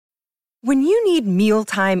When you need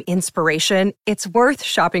mealtime inspiration, it's worth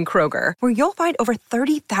shopping Kroger, where you'll find over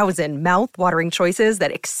 30,000 mouth-watering choices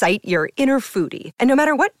that excite your inner foodie. And no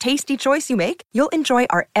matter what tasty choice you make, you'll enjoy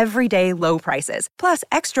our everyday low prices, plus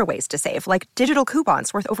extra ways to save, like digital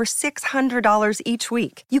coupons worth over $600 each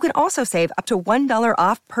week. You can also save up to $1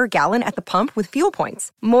 off per gallon at the pump with fuel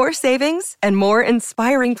points. More savings and more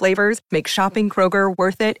inspiring flavors make shopping Kroger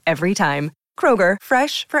worth it every time. Kroger,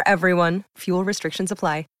 fresh for everyone. Fuel restrictions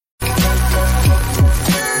apply.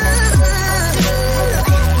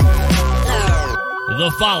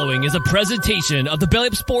 The following is a presentation of the Belly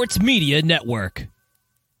Up Sports Media Network.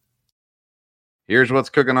 Here's what's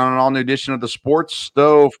cooking on an all-new edition of the Sports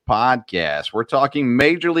Stove Podcast. We're talking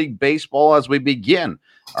Major League Baseball as we begin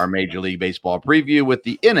our Major League Baseball preview with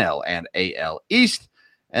the NL and AL East.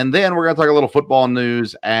 And then we're going to talk a little football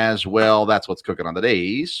news as well. That's what's cooking on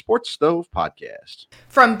today's Sports Stove Podcast.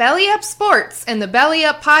 From Belly Up Sports and the Belly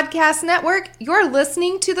Up Podcast Network, you're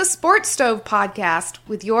listening to the Sports Stove Podcast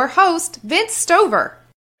with your host, Vince Stover.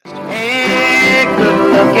 Hey, good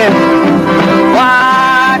looking,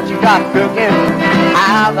 what you got cooking?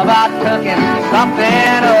 How's about cooking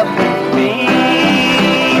something up to me?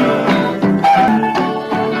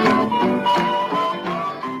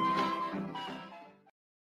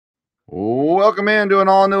 Welcome into an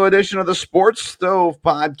all-new edition of the Sports Stove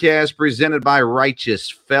Podcast presented by Righteous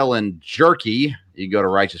Felon Jerky. You can go to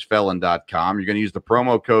righteousfelon.com. You're going to use the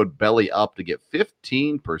promo code BELLYUP to get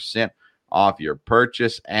 15% off your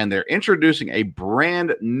purchase. And they're introducing a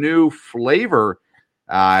brand new flavor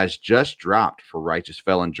has just dropped for Righteous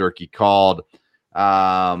Felon Jerky called,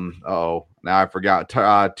 now I forgot,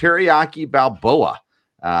 Teriyaki Balboa,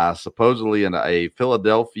 supposedly in a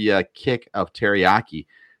Philadelphia kick of teriyaki.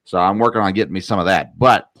 So I'm working on getting me some of that.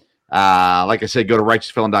 But like I said, go to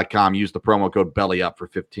righteousfelon.com, use the promo code BELLYUP for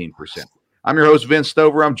 15%. I'm your host, Vince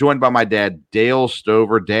Stover. I'm joined by my dad, Dale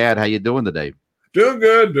Stover. Dad, how you doing today? Doing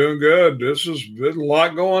good. There's a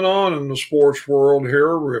lot going on in the sports world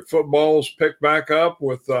here. Football's picked back up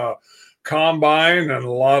with Combine and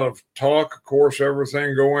a lot of talk, of course,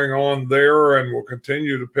 everything going on there, and we'll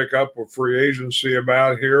continue to pick up with free agency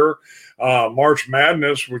about here. March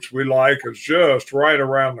Madness, which we like, is just right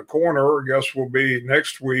around the corner. I guess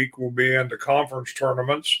next week we'll be into conference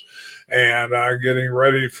tournaments and getting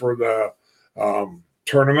ready for the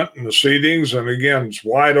tournament and the seedings. And again, it's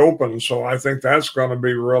wide open. So I think that's going to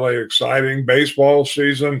be really exciting. Baseball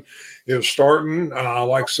season is starting.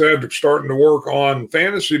 Like I said, starting to work on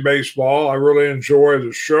fantasy baseball. I really enjoy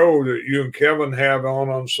the show that you and Kevin have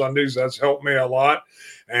on Sundays. That's helped me a lot.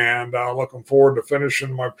 And looking forward to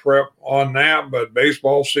finishing my prep on that. But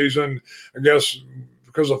baseball season, I guess,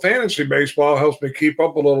 because of fantasy baseball helps me keep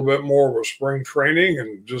up a little bit more with spring training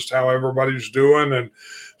and just how everybody's doing and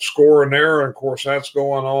scoring there. And of course, that's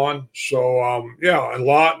going on. So, a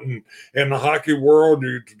lot in the hockey world.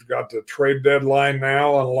 You've got the trade deadline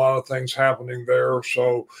now and a lot of things happening there.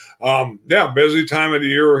 So, busy time of the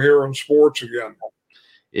year here in sports again.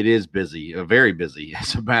 It is busy, very busy.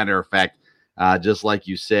 As a matter of fact, just like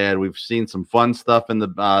you said, we've seen some fun stuff in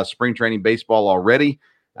the spring training baseball already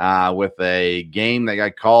with a game that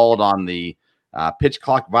got called on the pitch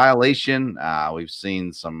clock violation. We've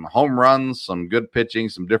seen some home runs, some good pitching,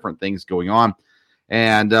 some different things going on.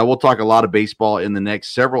 And we'll talk a lot of baseball in the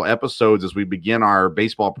next several episodes as we begin our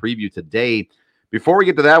baseball preview today. Before we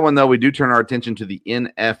get to that one, though, we do turn our attention to the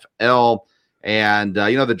NFL. And,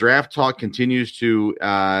 the draft talk continues to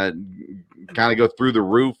kind of go through the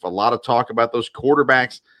roof. A lot of talk about those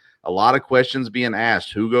quarterbacks, a lot of questions being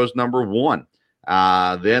asked. Who goes number one?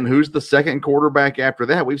 Then who's the second quarterback after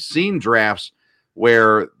that? We've seen drafts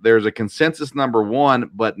where there's a consensus number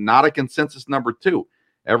one, but not a consensus number two.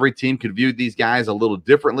 Every team could view these guys a little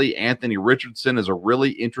differently. Anthony Richardson is a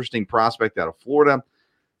really interesting prospect out of Florida.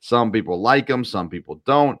 Some people like him, some people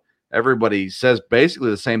don't. Everybody says basically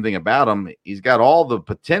the same thing about him. He's got all the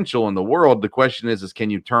potential in the world. The question is can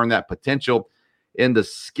you turn that potential into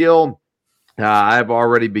skill? I've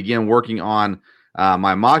already begun working on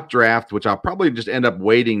my mock draft, which I'll probably just end up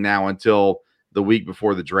waiting now until the week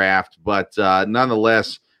before the draft. But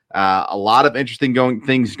nonetheless, a lot of interesting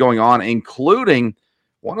things going on, including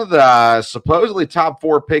one of the supposedly top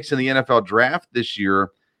 4 picks in the NFL draft this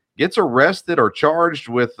year gets arrested or charged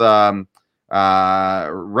with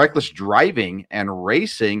reckless driving and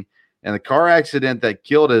racing in the car accident that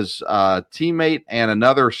killed his teammate and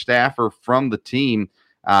another staffer from the team,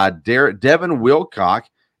 Devin Wilcock.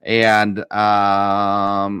 And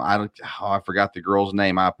I forgot the girl's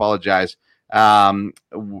name. I apologize. Oh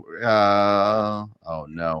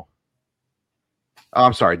no. Oh,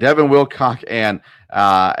 I'm sorry, Devin Wilcock and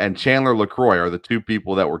Chandler LaCroix are the two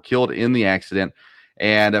people that were killed in the accident.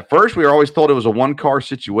 And at first, we were always told it was a one-car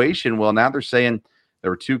situation. Well, now they're saying there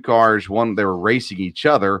were two cars. One, they were racing each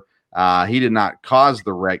other. He did not cause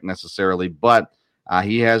the wreck necessarily, but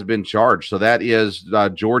he has been charged. So that is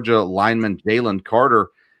Georgia lineman Jalen Carter,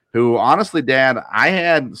 who, honestly, Dad, I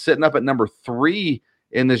had sitting up at number 3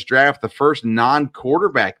 in this draft, the first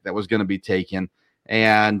non-quarterback that was going to be taken.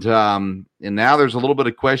 And now there's a little bit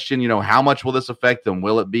of question, how much will this affect him?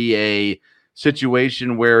 Will it be a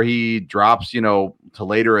situation where he drops, to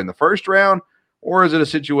later in the first round, or is it a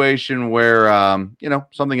situation where,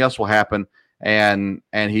 something else will happen and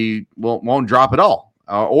he won't drop at all?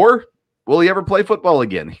 Or will he ever play football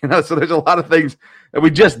again? So there's a lot of things that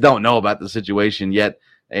we just don't know about the situation yet,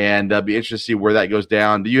 and be interested to see where that goes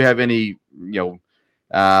down. Do you have any,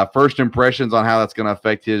 first impressions on how that's going to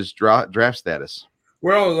affect his draft status?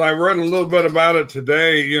 Well, I read a little bit about it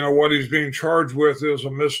today. What he's being charged with is a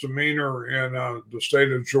misdemeanor in the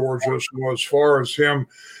state of Georgia. So as far as him,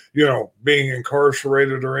 being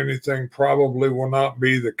incarcerated or anything, probably will not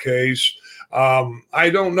be the case. I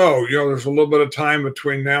don't know. There's a little bit of time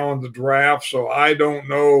between now and the draft, so I don't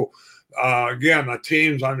know. Again, the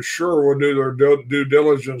teams, I'm sure, will do their due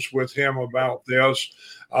diligence with him about this.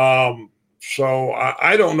 So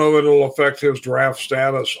I don't know that it'll affect his draft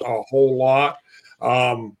status a whole lot.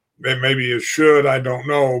 Maybe it should. I don't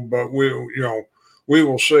know, but we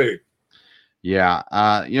will see. Yeah.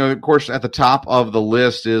 Of course, at the top of the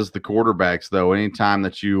list is the quarterbacks, though. Anytime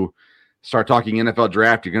that you start talking NFL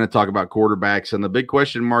draft, you're going to talk about quarterbacks. And the big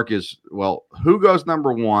question mark is, well, who goes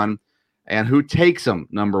number 1 and who takes them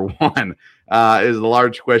number 1 is the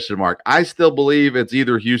large question mark. I still believe it's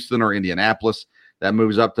either Houston or Indianapolis that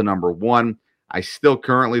moves up to number 1. I still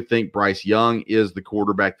currently think Bryce Young is the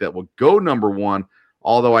quarterback that will go number 1,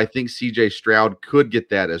 although I think C.J. Stroud could get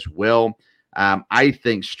that as well. I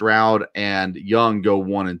think Stroud and Young go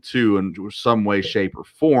 1 and 2 in some way, shape, or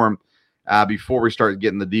form before we start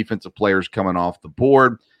getting the defensive players coming off the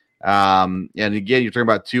board. And again, you're talking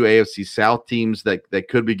about 2 AFC South teams that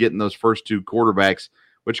could be getting those first 2 quarterbacks,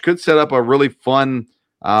 which could set up a really fun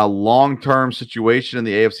long-term situation in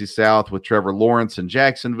the AFC South with Trevor Lawrence in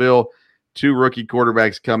Jacksonville. 2 rookie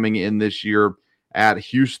quarterbacks coming in this year at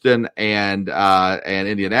Houston and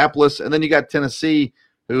Indianapolis. And then you got Tennessee,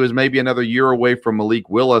 who is maybe another year away from Malik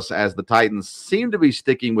Willis, as the Titans seem to be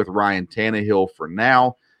sticking with Ryan Tannehill for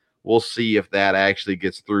now. We'll see if that actually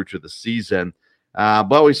gets through to the season.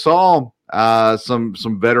 But we saw some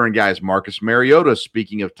veteran guys. Marcus Mariota,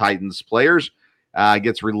 speaking of Titans players,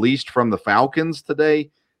 gets released from the Falcons today.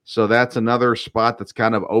 So that's another spot that's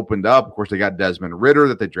kind of opened up. Of course, they got Desmond Ridder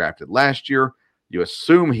that they drafted last year. You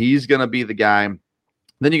assume he's going to be the guy.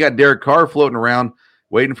 Then you got Derek Carr floating around,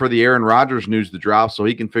 waiting for the Aaron Rodgers news to drop so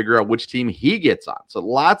he can figure out which team he gets on. So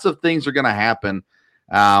lots of things are going to happen.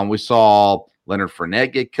 We saw Leonard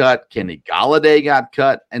Fournette get cut. Kenny Golladay got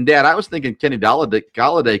cut. And, Dad, I was thinking Kenny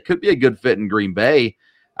Golladay could be a good fit in Green Bay.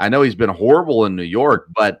 I know he's been horrible in New York,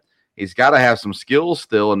 but he's got to have some skills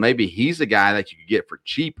still, and maybe he's a guy that you could get for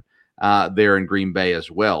cheap there in Green Bay as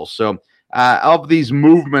well. So of these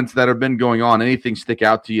movements that have been going on, anything stick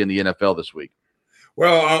out to you in the NFL this week?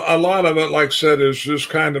 Well, a lot of it, like I said, is just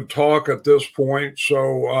kind of talk at this point. So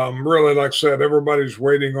really, like I said, everybody's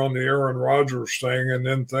waiting on the Aaron Rodgers thing, and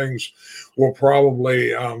then things will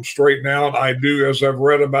probably straighten out. As I've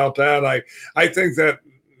read about that, I think that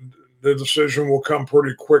the decision will come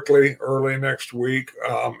pretty quickly early next week,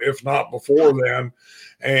 if not before then.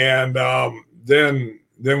 And then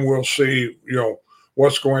we'll see,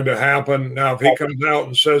 what's going to happen. Now, if he comes out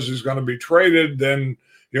and says he's going to be traded, then,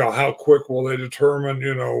 how quick will they determine,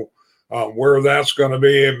 where that's going to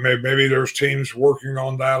be? Maybe there's teams working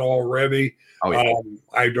on that already. Oh, yeah.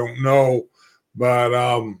 I don't know. But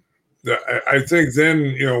I think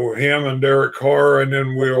then, him and Derek Carr, and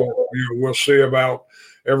then we'll see about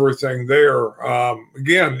everything there.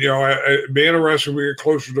 Again, it'd be interesting when we get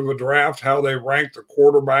closer to the draft, how they rank the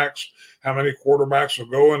quarterbacks, how many quarterbacks will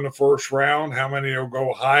go in the first round, how many will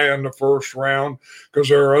go high in the first round, because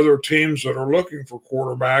there are other teams that are looking for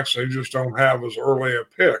quarterbacks. They just don't have as early a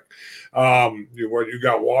pick. You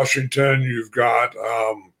got Washington, you've got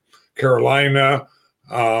Carolina,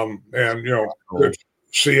 and,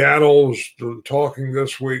 Seattle's talking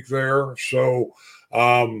this week there. So,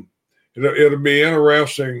 it'll be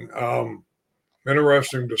interesting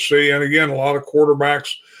to see. And again, a lot of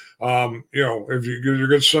quarterbacks, if you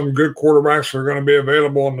get some good quarterbacks, they're going to be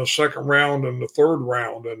available in the second round and the third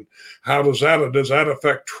round. And how does that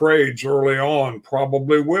affect trades early on?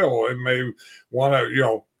 Probably will. It may want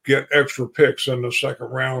to, get extra picks in the second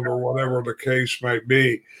round or whatever the case may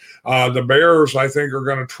be. The Bears, I think, are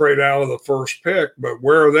going to trade out of the first pick, but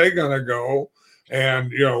where are they going to go?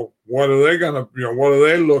 And, what are they going to, what are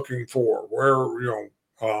they looking for? Where,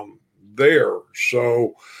 there.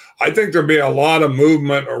 So I think there'll be a lot of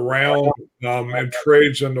movement around and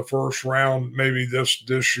trades in the first round, maybe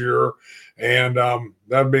this year. And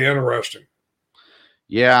that'd be interesting.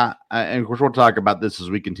 Yeah, and of course we'll talk about this as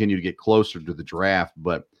we continue to get closer to the draft,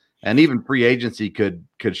 and even free agency could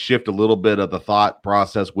shift a little bit of the thought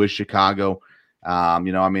process with Chicago.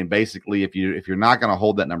 Basically, if you're not going to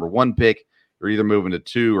hold that number 1 pick, you're either moving to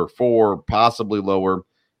 2 or 4, possibly lower.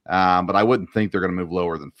 But I wouldn't think they're going to move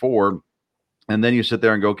lower than 4. And then you sit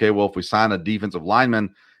there and go, okay, well, if we sign a defensive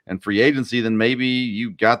lineman and free agency, then maybe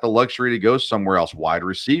you got the luxury to go somewhere else. Wide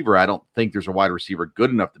receiver, I don't think there's a wide receiver good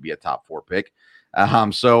enough to be a top 4 pick.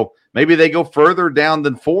 So maybe they go further down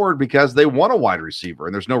than forward because they want a wide receiver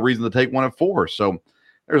and there's no reason to take one at 4. So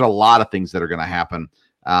there's a lot of things that are going to happen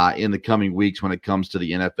in the coming weeks when it comes to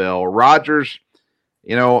the NFL. Rodgers,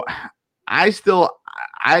 I still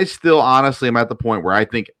honestly am at the point where I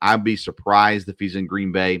think I'd be surprised if he's in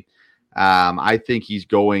Green Bay. I think he's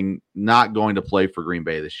not going to play for Green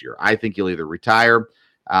Bay this year. I think he'll either retire,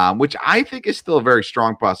 which I think is still a very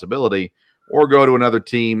strong possibility, or go to another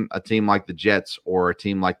team, a team like the Jets or a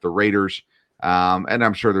team like the Raiders. And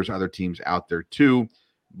I'm sure there's other teams out there too.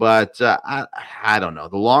 But I don't know.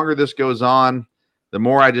 The longer this goes on, the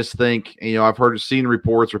more I just think, I've seen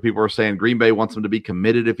reports where people are saying Green Bay wants him to be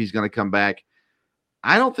committed if he's going to come back.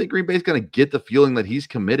 I don't think Green Bay's going to get the feeling that he's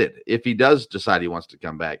committed if he does decide he wants to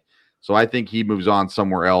come back. So I think he moves on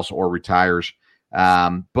somewhere else or retires.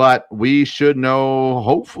 But we should know,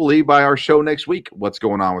 hopefully, by our show next week, what's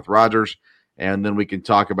going on with Rodgers. And then we can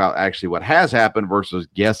talk about actually what has happened versus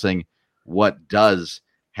guessing what does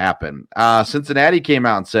happen. Cincinnati came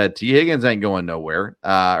out and said T. Higgins ain't going nowhere.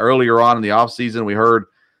 Earlier on in the offseason, we heard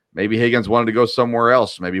maybe Higgins wanted to go somewhere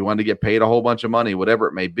else. Maybe he wanted to get paid a whole bunch of money, whatever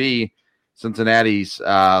it may be. Cincinnati's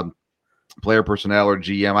player personnel or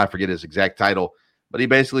GM, I forget his exact title, but he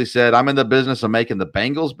basically said, I'm in the business of making the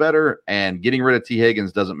Bengals better, and getting rid of T.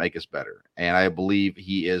 Higgins doesn't make us better. And I believe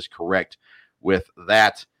he is correct with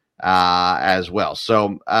that as well.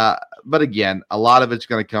 So, but again, a lot of it's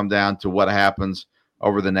going to come down to what happens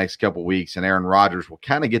over the next couple weeks, and Aaron Rodgers will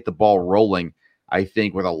kind of get the ball rolling, I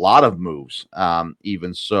think, with a lot of moves,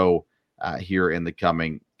 even so here in the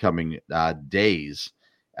coming days.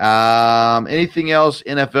 Anything else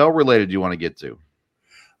NFL related you want to get to?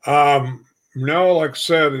 No, like I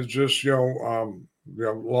said, it's just, a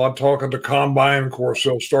lot of talk at the combine. Of course,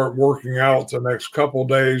 they'll start working out the next couple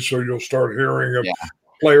days, so you'll start hearing of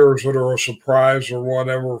players that are a surprise or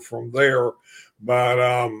whatever from there. But,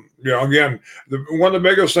 again, one of the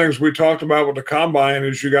biggest things we talked about with the combine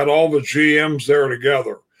is you got all the GMs there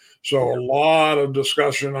together. So a lot of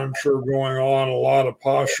discussion, I'm sure, going on, a lot of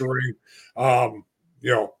posturing, a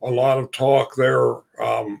lot of talk there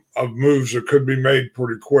of moves that could be made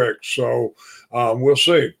pretty quick. So we'll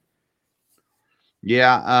see.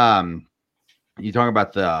 Yeah. You talk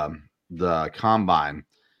about the combine.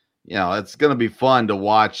 It's going to be fun to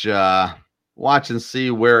watch and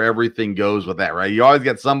see where everything goes with that, right? You always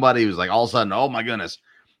get somebody who's like, all of a sudden, oh my goodness,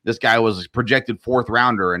 this guy was projected 4th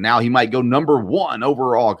rounder, and now he might go number 1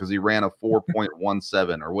 overall because he ran a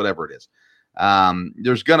 4.17 or whatever it is.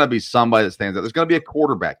 There's going to be somebody that stands out. There's going to be a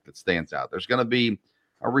quarterback that stands out. There's going to be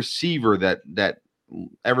a receiver that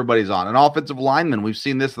everybody's on. An offensive lineman. We've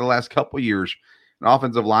seen this in the last couple of years. An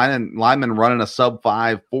offensive lineman running a sub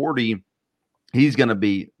 5.40. He's going to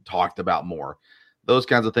be talked about more. Those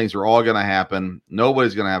kinds of things are all going to happen.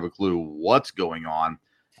 Nobody's going to have a clue what's going on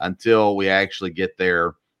until we actually get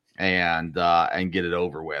there and get it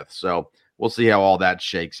over with. So we'll see how all that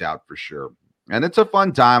shakes out for sure. And it's a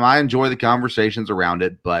fun time. I enjoy the conversations around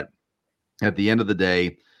it, but at the end of the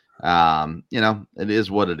day, it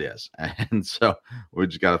is what it is. And so we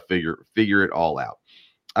just got to figure it all out.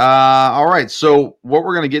 All right. So what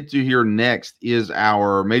we're going to get to here next is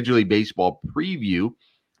our Major League Baseball preview.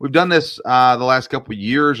 We've done this the last couple of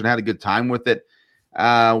years and had a good time with it.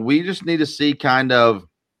 We just need to see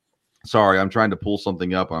sorry, I'm trying to pull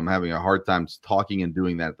something up. I'm having a hard time talking and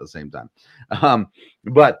doing that at the same time.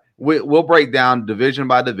 But we'll break down division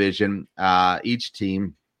by division, each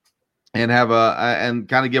team, and and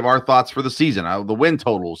kind of give our thoughts for the season, the win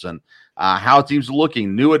totals, and how teams are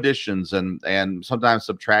looking, new additions, and sometimes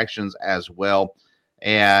subtractions as well.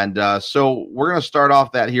 And so we're going to start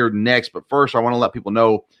off that here next. But first, I want to let people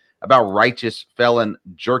know about Righteous Felon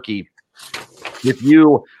Jerky. If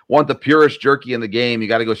you want the purest jerky in the game, you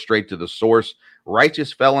got to go straight to the source.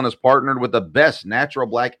 Righteous Felon has partnered with the best natural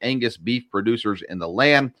black Angus beef producers in the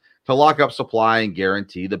land to lock up supply and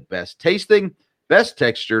guarantee the best tasting, best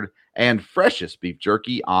textured, and freshest beef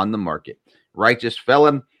jerky on the market. Righteous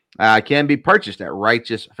Felon can be purchased at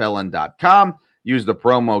righteousfelon.com. Use the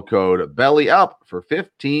promo code BELLYUP for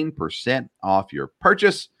 15% off your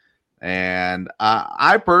purchase. And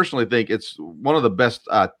I personally think it's one of the best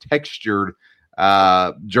textured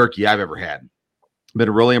jerky I've ever had. Been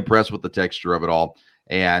really impressed with the texture of it all,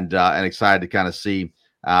 and excited to kind of see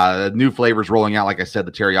new flavors rolling out. Like I said,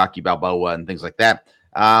 the teriyaki balboa and things like that.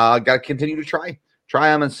 Got to continue to try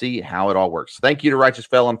them and see how it all works. Thank you to Righteous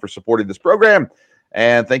Felon for supporting this program,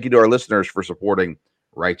 and thank you to our listeners for supporting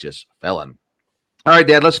Righteous Felon. All right,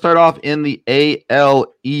 Dad, let's start off in the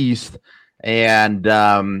AL East, and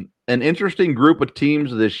an interesting group of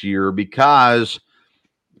teams this year because,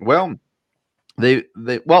 well,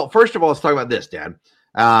 well, first of all, let's talk about this, Dad.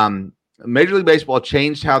 Major League Baseball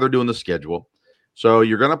changed how they're doing the schedule. So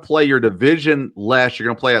you're going to play your division less. You're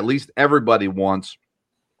going to play at least everybody once,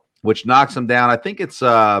 which knocks them down. I think it's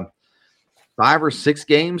 5 or 6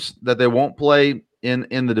 games that they won't play in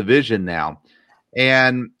the division now.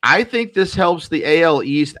 And I think this helps the AL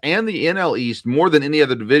East and the NL East more than any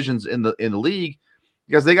other divisions in the league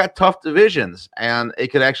because they got tough divisions, and it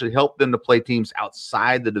could actually help them to play teams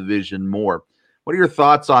outside the division more. What are your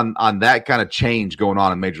thoughts on that kind of change going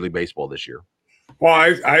on in Major League Baseball this year? Well,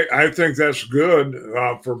 I think that's good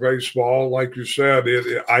for baseball. Like you said,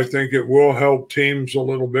 I think it will help teams a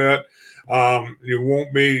little bit. You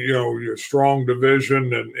won't be, your strong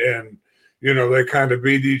division and they kind of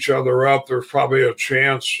beat each other up. There's probably a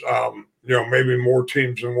chance, maybe more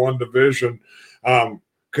teams in one division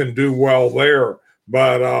can do well there.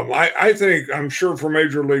 But I'm sure for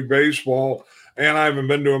Major League Baseball, and I haven't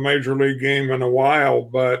been to a Major League game in a while,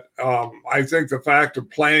 but I think the fact of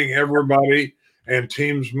playing everybody and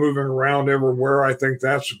teams moving around everywhere, I think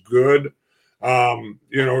that's good.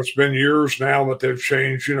 It's been years now that they've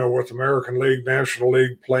changed, with American League, National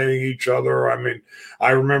League playing each other. I mean,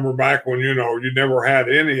 I remember back when, you never had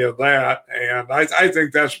any of that. And I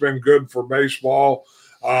think that's been good for baseball,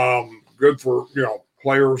 good for,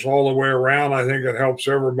 players all the way around. I think it helps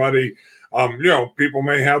everybody. People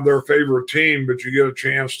may have their favorite team, but you get a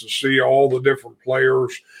chance to see all the different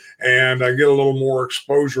players and get a little more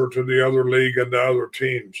exposure to the other league and the other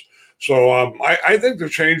teams. So I think the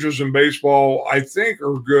changes in baseball, I think,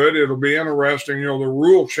 are good. It'll be interesting. The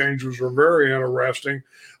rule changes are very interesting.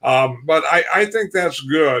 But I think that's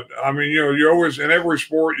good. I mean, you always, in every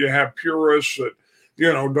sport, you have purists that,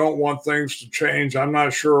 don't want things to change. I'm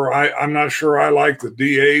not sure I like the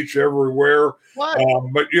DH everywhere.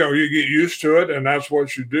 But, you get used to it, and that's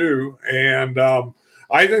what you do. And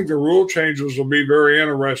I think the rule changes will be very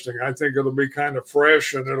interesting. I think it'll be kind of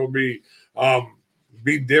fresh, and it'll be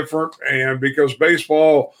different. And because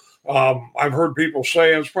baseball, I've heard people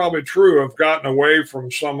say, and it's probably true, have gotten away from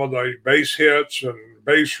some of the base hits and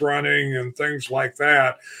base running and things like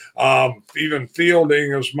that. Even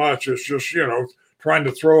fielding as much as just, trying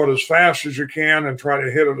to throw it as fast as you can and try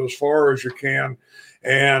to hit it as far as you can.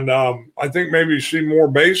 And I think maybe you see more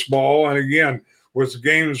baseball. And again, with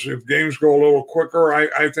games, if games go a little quicker,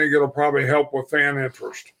 I think it'll probably help with fan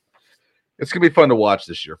interest. It's going to be fun to watch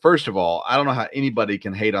this year. First of all, I don't know how anybody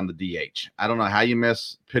can hate on the DH. I don't know how you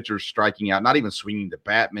miss pitchers striking out, not even swinging the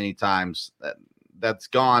bat many times. That's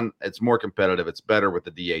gone. It's more competitive. It's better with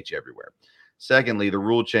the DH everywhere. Secondly, the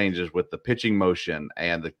rule changes with the pitching motion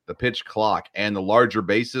and the pitch clock and the larger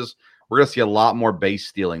bases. We're going to see a lot more base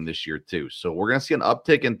stealing this year too. So we're going to see an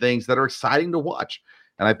uptick in things that are exciting to watch.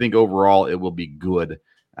 And I think overall it will be good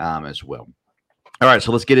as well. All right,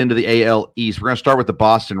 so let's get into the AL East. We're going to start with the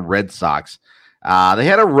Boston Red Sox. They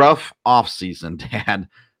had a rough offseason, Dan.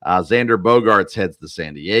 Xander Bogaerts heads to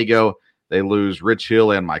San Diego. They lose Rich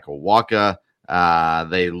Hill and Michael Wacha.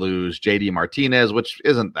 They lose J.D. Martinez, which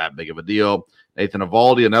isn't that big of a deal. Nathan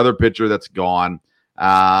Eovaldi, another pitcher that's gone.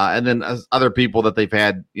 And then other people that they've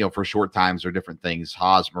had, for short times or different things.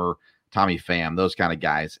 Hosmer, Tommy Pham, those kind of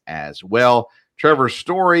guys as well. Trevor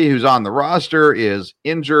Story, who's on the roster, is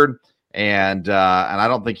injured. And I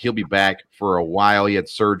don't think he'll be back for a while. He had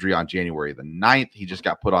surgery on January the 9th. He just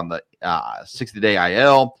got put on the 60-day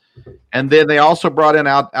IL. And then they also brought in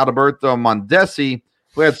Alberto Mondesi,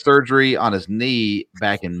 who had surgery on his knee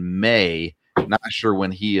back in May. Not sure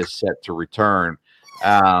when he is set to return.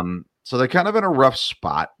 So they're kind of in a rough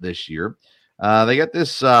spot this year. They got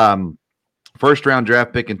this first-round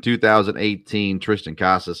draft pick in 2018, Tristan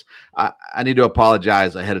Casas. I need to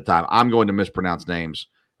apologize ahead of time. I'm going to mispronounce names.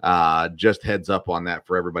 Just heads up on that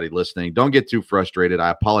for everybody listening. Don't get too frustrated. I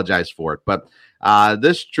apologize for it. But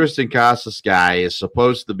this Tristan Casas guy is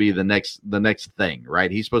supposed to be the next thing,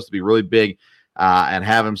 right? He's supposed to be really big and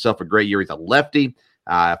have himself a great year. He's a lefty,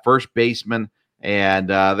 first baseman, and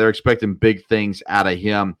they're expecting big things out of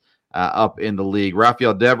him up in the league.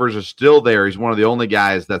 Rafael Devers is still there. He's one of the only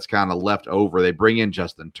guys that's kind of left over. They bring in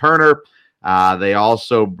Justin Turner. They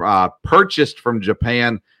also purchased from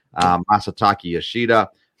Japan Masataki Yoshida.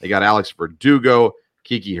 They got Alex Verdugo,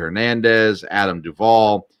 Kiki Hernandez, Adam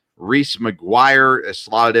Duvall, Reese McGuire is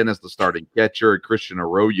slotted in as the starting catcher, Christian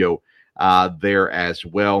Arroyo there as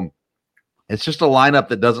well. It's just a lineup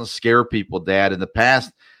that doesn't scare people, Dad. In the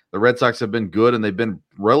past, the Red Sox have been good, and they've been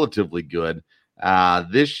relatively good.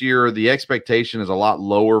 This year, the expectation is a lot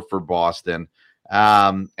lower for Boston.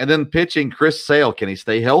 And then pitching, Chris Sale, can he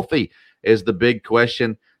stay healthy is the big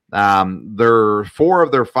question. Four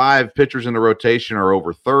of their five pitchers in the rotation are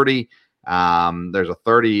over 30. There's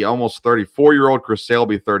a almost 34-year-old. Chris Sale will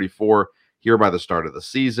be 34 here by the start of the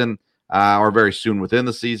season, or very soon within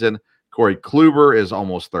the season. Corey Kluber is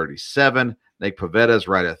almost 37. Nick Pivetta is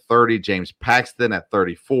right at 30. James Paxton at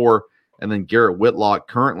 34. And then Garrett Whitlock,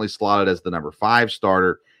 currently slotted as the number 5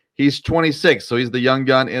 starter. He's 26, so he's the young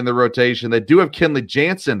gun in the rotation. They do have Kenley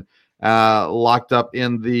Jansen locked up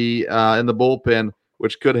in the bullpen,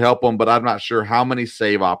 which could help him, but I'm not sure how many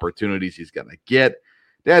save opportunities he's going to get.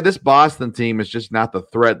 Dad, this Boston team is just not the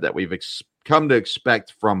threat that we've come to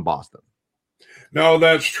expect from Boston. No,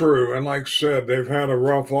 that's true. And like I said, they've had a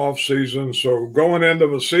rough offseason. So going into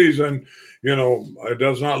the season, it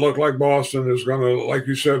does not look like Boston is going to, like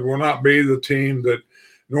you said, will not be the team that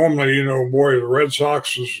normally, the Red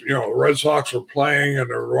Sox are playing and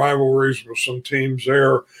their rivalries with some teams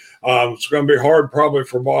there. It's going to be hard probably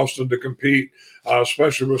for Boston to compete,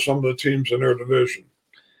 especially with some of the teams in their division.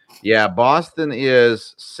 Yeah, Boston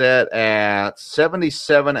is set at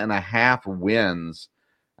 77.5 wins.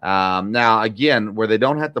 Now, again, where they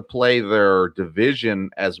don't have to play their division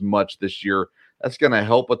as much this year, that's going to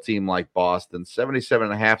help a team like Boston.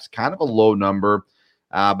 77.5 is kind of a low number,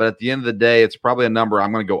 but at the end of the day, it's probably a number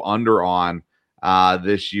I'm going to go under on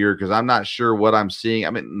this year because I'm not sure what I'm seeing. I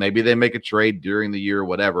mean, maybe they make a trade during the year,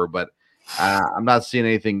 whatever, but I'm not seeing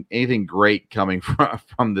anything great coming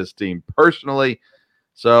from this team personally.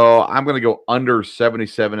 So I'm going to go under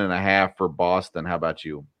 77.5 for Boston. How about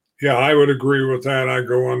you? Yeah, I would agree with that. I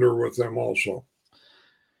go under with them also.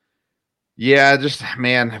 Yeah, just,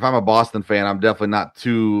 man, if I'm a Boston fan, I'm definitely not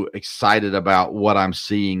too excited about what I'm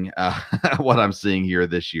seeing here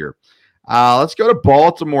this year. Let's go to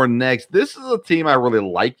Baltimore next. This is a team I really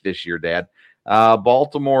like this year, Dad.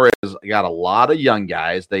 Baltimore has got a lot of young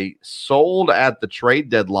guys. They sold at the trade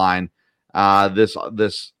deadline this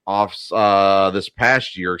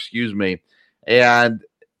past year, and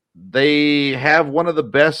they have one of the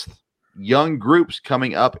best young groups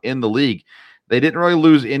coming up in the league. They didn't really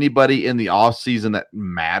lose anybody in the offseason that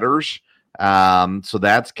matters, so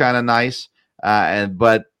that's kind of nice.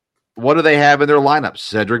 But what do they have in their lineup?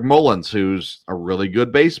 Cedric Mullins, who's a really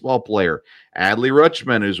good baseball player. Adley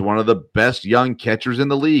Rutschman, who's one of the best young catchers in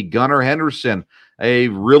the league. Gunnar Henderson, a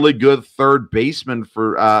really good third baseman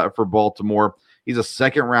for Baltimore. He's a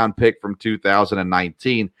second-round pick from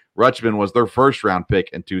 2019. Rutschman was their first-round pick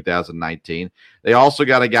in 2019. They also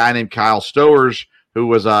got a guy named Kyle Stowers, who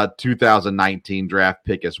was a 2019 draft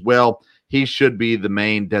pick as well. He should be the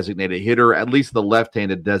main designated hitter, at least the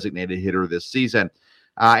left-handed designated hitter this season.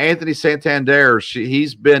 Anthony Santander,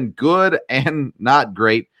 he's been good and not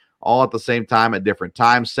great all at the same time at different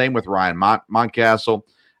times. Same with Ryan Mountcastle.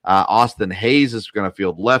 Austin Hayes is going to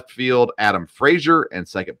field left field, Adam Frazier in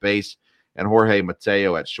second base, and Jorge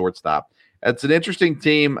Mateo at shortstop. It's an interesting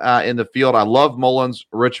team in the field. I love Mullins,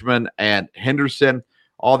 Richmond, and Henderson.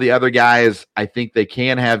 All the other guys, I think they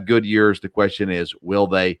can have good years. The question is, will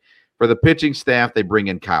they? For the pitching staff, they bring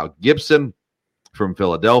in Kyle Gibson from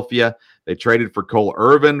Philadelphia. They traded for Cole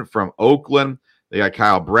Irvin from Oakland. They got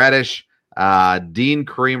Kyle Bradish, Dean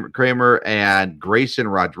Kramer, and Grayson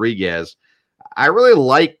Rodriguez. I really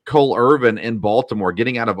like Cole Irvin in Baltimore.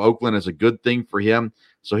 Getting out of Oakland is a good thing for him.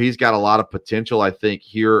 So he's got a lot of potential, I think,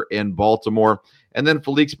 here in Baltimore. And then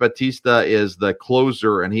Felix Bautista is the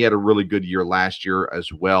closer, and he had a really good year last year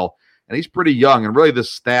as well. And he's pretty young, and really the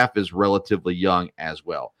staff is relatively young as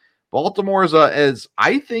well. Baltimore is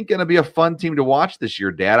I think, going to be a fun team to watch this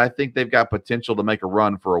year, Dad. I think they've got potential to make a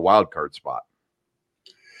run for a wild card spot.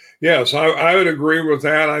 Yes, I would agree with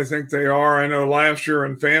that. I think they are. I know last year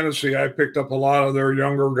in fantasy, I picked up a lot of their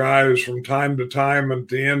younger guys from time to time at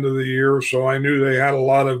the end of the year, so I knew they had a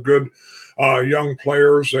lot of good young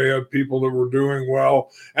players. They had people that were doing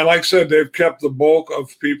well. And like I said, they've kept the bulk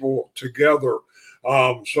of people together.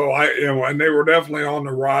 And they were definitely on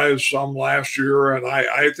the rise some last year. And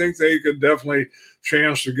I think they could definitely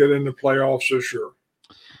chance to get into playoffs this year.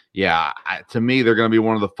 Yeah, to me, they're going to be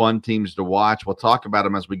one of the fun teams to watch. We'll talk about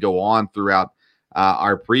them as we go on throughout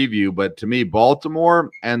our preview. But to me,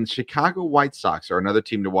 Baltimore and Chicago White Sox are another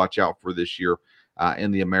team to watch out for this year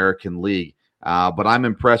in the American League. But I'm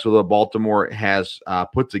impressed with what Baltimore has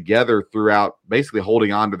put together throughout basically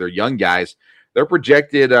holding on to their young guys. Their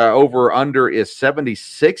projected over-under is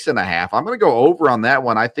 76.5. I'm going to go over on that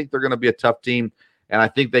one. I think they're going to be a tough team, and I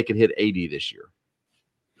think they could hit 80 this year.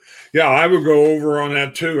 Yeah, I would go over on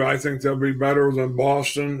that too. I think they'll be better than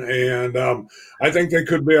Boston, and I think they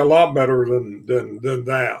could be a lot better than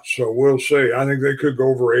that. So we'll see. I think they could go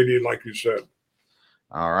over 80, like you said.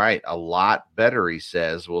 All right, a lot better, he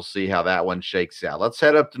says. We'll see how that one shakes out. Let's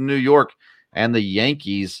head up to New York and the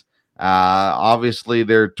Yankees. Obviously,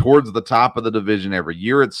 they're towards the top of the division every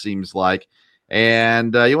year, it seems like.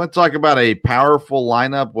 And you want to talk about a powerful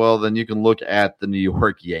lineup? Well, then you can look at the New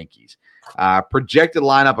York Yankees. Projected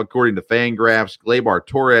lineup according to Fangraphs: Gleyber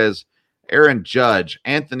Torres, Aaron Judge,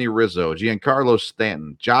 Anthony Rizzo, Giancarlo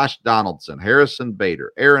Stanton, Josh Donaldson, Harrison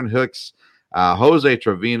Bader, Aaron Hicks, Jose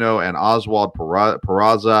Trevino, and Oswald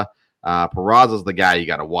Peraza. Peraza's the guy you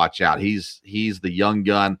got to watch out. He's the young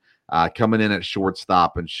gun coming in at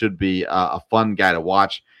shortstop and should be a fun guy to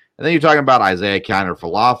watch. And then you're talking about Isaiah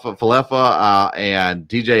Falefa and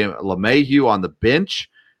DJ LeMahieu on the bench,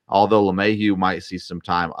 although LeMahieu might see some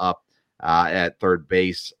time up at third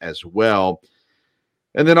base as well.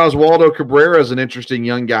 And then Oswaldo Cabrera is an interesting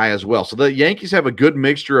young guy as well. So the Yankees have a good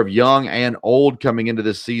mixture of young and old coming into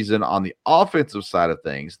this season on the offensive side of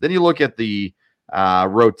things. Then you look at the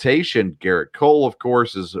rotation. Garrett Cole, of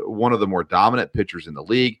course, is one of the more dominant pitchers in the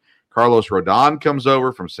league. Carlos Rodon comes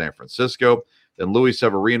over from San Francisco. Then Luis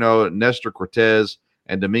Severino, Nestor Cortez,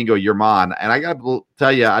 and Domingo Germán. And I got to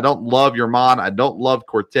tell you, I don't love Germán. I don't love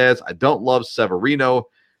Cortez. I don't love Severino.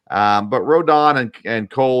 But Rodon and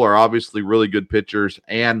Cole are obviously really good pitchers,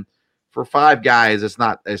 and for five guys, it's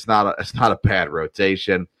not a bad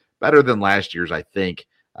rotation. Better than last year's, I think.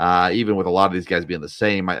 Even with a lot of these guys being the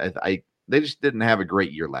same, they just didn't have a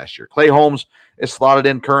great year last year. Clay Holmes is slotted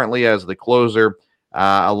in currently as the closer,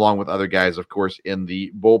 along with other guys, of course, in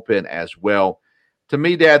the bullpen as well. To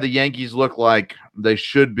me, Dad, the Yankees look like they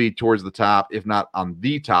should be towards the top, if not on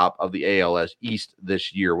the top of the ALS East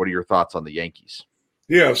this year. What are your thoughts on the Yankees?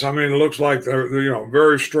 Yes, I mean, it looks like they're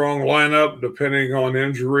very strong lineup. Depending on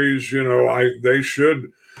injuries, they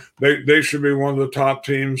should be one of the top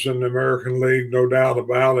teams in the American League, no doubt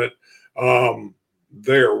about it.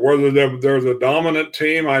 Whether they're the dominant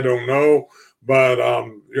team, I don't know, but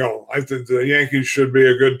I think the Yankees should be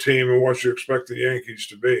a good team and what you expect the Yankees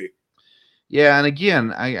to be. Yeah, and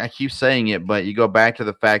again, I keep saying it, but you go back to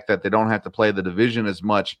the fact that they don't have to play the division as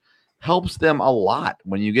much. Helps them a lot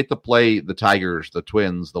when you get to play the Tigers, the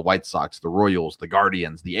Twins, the White Sox, the Royals, the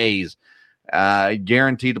Guardians, the A's.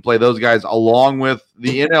 Guaranteed to play those guys along with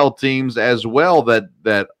the NL teams as well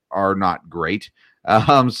that are not great.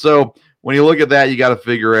 So when you look at that, you got to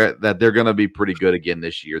figure that they're going to be pretty good again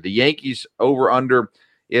this year. The Yankees over-under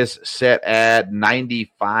is set at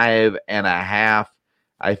 95.5.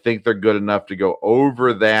 I think they're good enough to go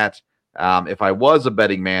over that. If I was a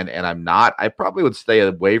betting man, and I'm not, I probably would stay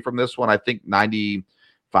away from this one. I think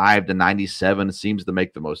 95 to 97 seems to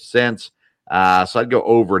make the most sense. So I'd go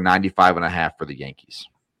over 95.5 for the Yankees.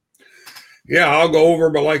 Yeah, I'll go over,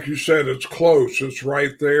 but like you said, it's close. It's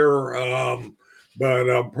right there.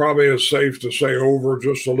 But probably it's safe to say over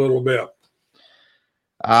just a little bit.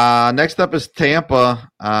 Next up is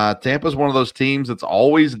Tampa. Tampa's one of those teams that's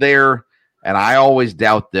always there, and I always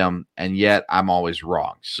doubt them, and yet I'm always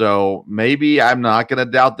wrong. So maybe I'm not going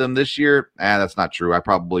to doubt them this year. That's not true. I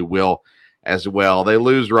probably will as well. They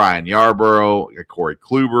lose Ryan Yarbrough, Corey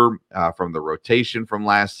Kluber from the rotation from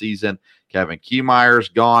last season. Kevin Kiemeyer's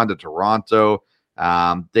gone to Toronto.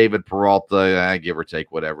 David Peralta, give or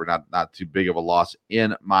take, whatever. Not too big of a loss,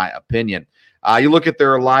 in my opinion. You look at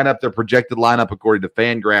their lineup, their projected lineup, according to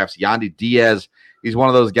Fangraphs. Yandy Diaz, he's one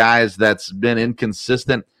of those guys that's been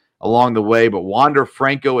inconsistent along the way, but Wander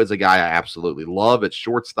Franco is a guy I absolutely love at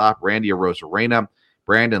shortstop. Randy Arozarena,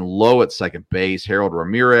 Brandon Lowe at second base, Harold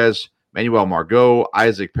Ramirez, Manuel Margot,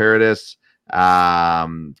 Isaac Paredes,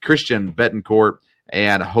 Christian Betancourt,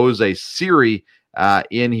 and Jose Siri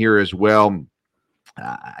in here as well.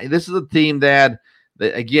 This is a team that,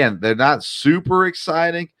 again, they're not super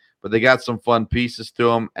exciting, but they got some fun pieces to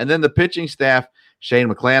them. And then the pitching staff, Shane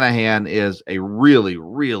McClanahan is a really,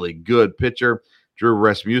 really good pitcher. Drew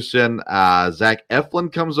Rasmussen. Zach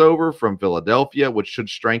Eflin comes over from Philadelphia, which should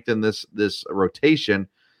strengthen this rotation.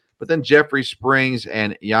 But then Jeffrey Springs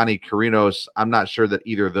and Yanni Carrinos, I'm not sure that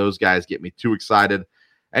either of those guys get me too excited.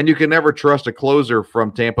 And you can never trust a closer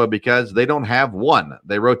from Tampa because they don't have one.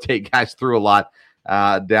 They rotate guys through a lot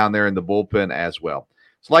down there in the bullpen as well.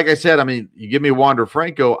 So like I said, I mean, you give me Wander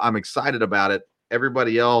Franco, I'm excited about it.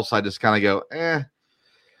 Everybody else, I just kind of go, eh.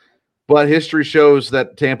 But history shows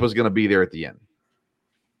that Tampa's going to be there at the end.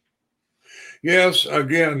 Yes,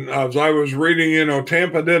 again, as I was reading,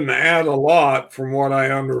 Tampa didn't add a lot from what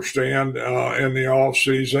I understand in the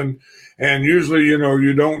offseason. And usually,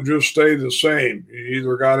 you don't just stay the same. You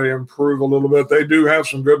either got to improve a little bit. They do have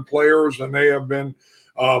some good players, and they have been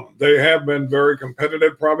very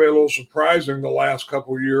competitive, probably a little surprising the last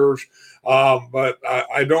couple of years. But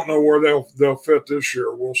I don't know where they'll fit this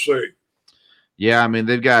year. We'll see. Yeah, I mean,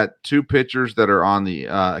 they've got two pitchers that are on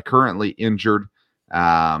the currently injured.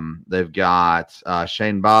 They've got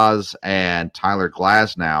Shane Baz and Tyler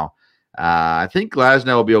Glasnow. I think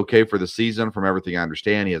Glasnow will be okay for the season from everything I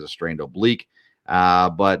understand. He has a strained oblique.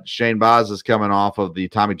 But Shane Baz is coming off of the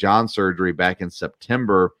Tommy John surgery back in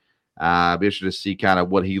September. Be interested to see kind of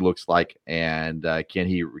what he looks like and can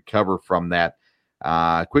he recover from that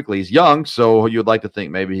quickly. He's young, so you'd like to think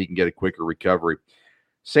maybe he can get a quicker recovery.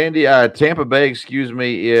 Tampa Bay,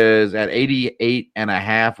 is at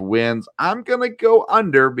 88.5 wins. I'm going to go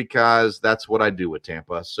under because that's what I do with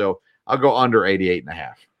Tampa. So I'll go under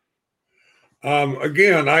 88.5.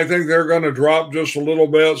 Again, I think they're going to drop just a little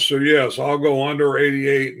bit. So, yes, I'll go under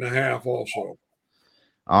 88.5 also.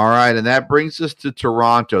 All right, and that brings us to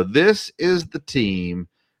Toronto. This is the team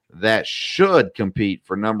that should compete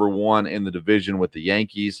for number one in the division with the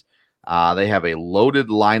Yankees. They have a loaded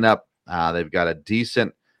lineup. They've got a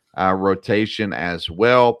decent rotation as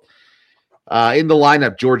well. In the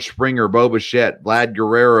lineup, George Springer, Bo Bichette, Vlad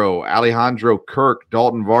Guerrero, Alejandro Kirk,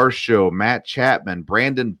 Dalton Varsho, Matt Chapman,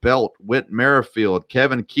 Brandon Belt, Whit Merrifield,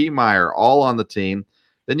 Kevin Kiermaier, all on the team.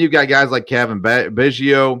 Then you've got guys like Kevin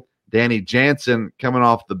Biggio, Danny Jansen coming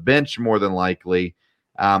off the bench more than likely.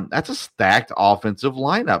 That's a stacked offensive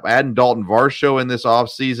lineup. Adding Dalton Varsho in this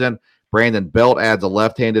offseason, Brandon Belt adds a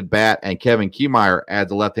left-handed bat, and Kevin Kiermaier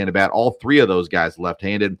adds a left-handed bat. All three of those guys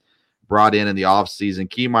left-handed, brought in the offseason.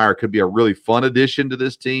 Kiermaier could be a really fun addition to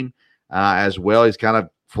this team as well. He's kind of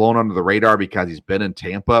flown under the radar because he's been in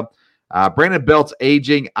Tampa. Brandon Belt's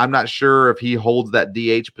aging. I'm not sure if he holds that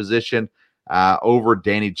DH position over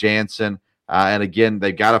Danny Jansen. And again,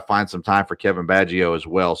 they've got to find some time for Kevin Biggio as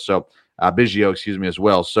well. So Biggio, as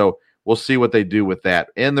well. So we'll see what they do with that.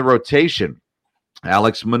 In the rotation,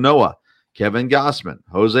 Alex Manoah, Kevin Gausman,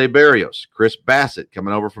 Jose Barrios, Chris Bassett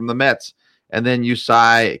coming over from the Mets, and then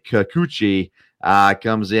Yusei Kikuchi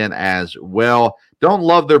comes in as well. Don't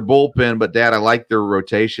love their bullpen, but, Dad, I like their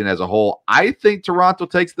rotation as a whole. I think Toronto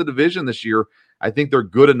takes the division this year. I think they're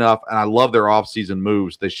good enough, and I love their offseason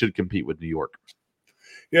moves. They should compete with New York.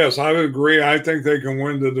 Yes, I would agree. I think they can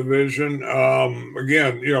win the division.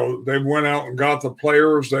 Again, they went out and got the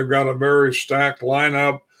players. They've got a very stacked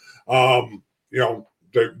lineup.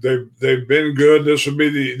 They've been good. This would be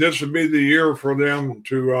the year for them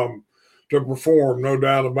to perform, no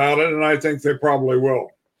doubt about it. And I think they probably will.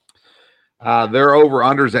 Their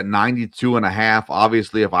over-unders at 92.5.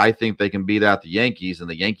 Obviously, if I think they can beat out the Yankees, and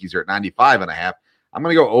the Yankees are at 95.5, I'm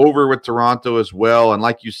going to go over with Toronto as well. And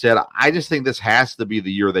like you said, I just think this has to be the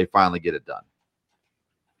year they finally get it done.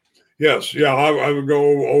 Yes, yeah, I would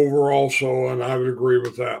go over also, and I would agree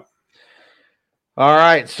with that. All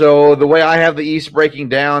right, so the way I have the East breaking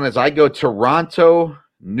down is I go Toronto,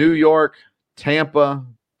 New York, Tampa,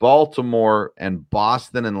 Baltimore, and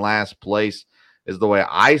Boston in last place is the way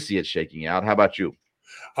I see it shaking out. How about you?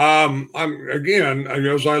 As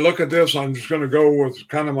I look at this, I'm just going to go with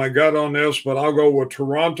kind of my gut on this, but I'll go with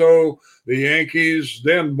Toronto, the Yankees,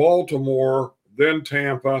 then Baltimore, then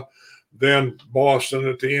Tampa, then Boston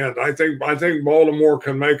at the end. I think Baltimore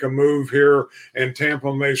can make a move here, and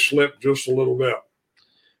Tampa may slip just a little bit.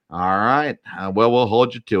 All right. Well, we'll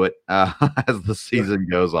hold you to it as the season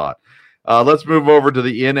goes on. Let's move over to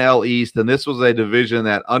the NL East, and this was a division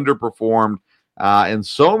that underperformed in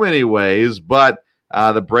so many ways, but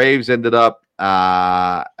the Braves ended up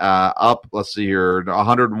let's see here,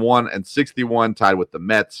 101-61, tied with the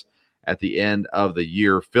Mets at the end of the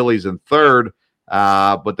year. Phillies in third,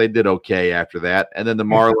 but they did okay after that. And then the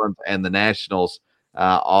Marlins and the Nationals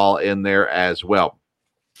all in there as well.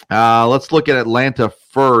 Let's look at Atlanta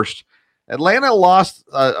first. Atlanta lost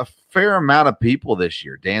a fair amount of people this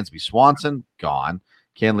year. Dansby Swanson, gone.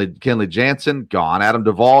 Kenley Jansen, gone. Adam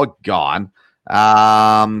Duvall, gone.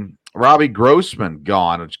 Robbie Grossman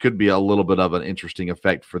gone, which could be a little bit of an interesting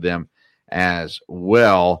effect for them as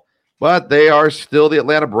well. But they are still the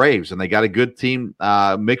Atlanta Braves, and they got a good team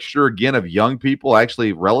mixture again of young people,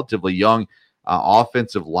 actually relatively young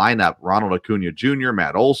offensive lineup. Ronald Acuna Jr.,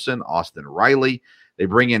 Matt Olson, Austin Riley. They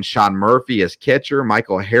bring in Sean Murphy as catcher,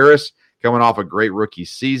 Michael Harris coming off a great rookie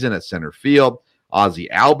season at center field, Ozzie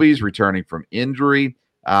Albies returning from injury,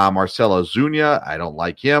 Marcelo Zuna, I don't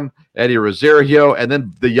like him, Eddie Rosario, and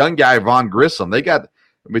then the young guy, Vaughn Grissom. They got,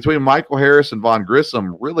 between Michael Harris and Vaughn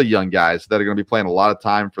Grissom, really young guys that are going to be playing a lot of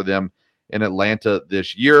time for them in Atlanta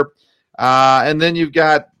this year. And then you've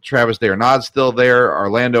got Travis D'Arnaud still there.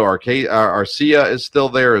 Orlando Arcia is still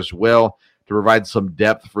there as well to provide some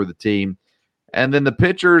depth for the team. And then the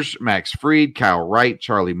pitchers, Max Fried, Kyle Wright,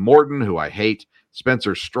 Charlie Morton, who I hate,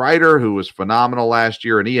 Spencer Strider, who was phenomenal last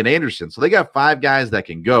year, and Ian Anderson. So they got 5 guys that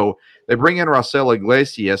can go. They bring in Raisel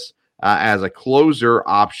Iglesias as a closer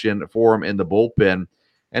option for him in the bullpen.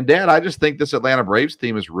 And, Dad, I just think this Atlanta Braves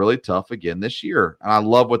team is really tough again this year. And I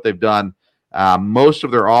love what they've done. Most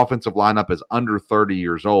of their offensive lineup is under 30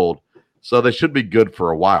 years old. So they should be good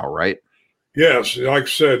for a while, right? Yes, like I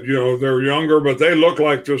said, they're younger, but they look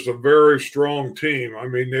like just a very strong team. I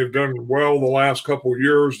mean, they've done well the last couple of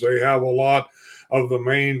years. They have a lot of the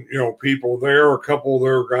main, people there. A couple of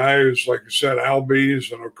their guys, like you said,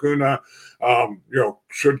 Albies and Acuna,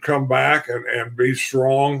 should come back and be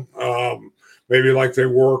strong, maybe like they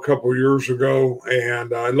were a couple of years ago.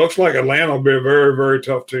 And it looks like Atlanta will be a very, very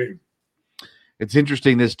tough team. It's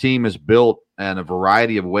interesting. This team is built in a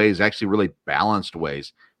variety of ways, actually really balanced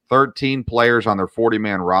ways. 13 players on their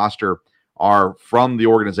 40-man roster are from the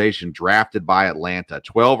organization drafted by Atlanta.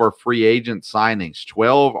 12 are free agent signings.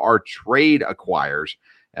 12 are trade acquires,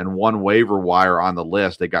 and 1 waiver wire on the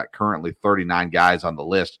list. They got currently 39 guys on the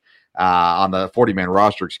list, on the 40-man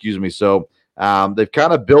roster, excuse me. So they've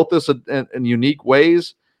kind of built this in unique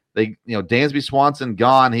ways. Dansby Swanson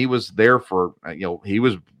gone. He was there for, he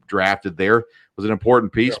was drafted there, was an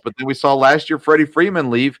important piece. Yeah. But then we saw last year Freddie Freeman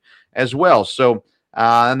leave as well. So,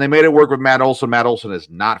 and they made it work with Matt Olson. Matt Olson is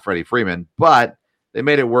not Freddie Freeman, but they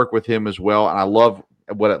made it work with him as well. And I love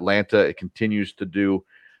what Atlanta continues to do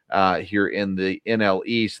here in the NL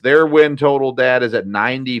East. Their win total, Dad, is at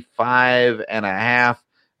 95.5. Like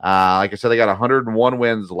I said, they got 101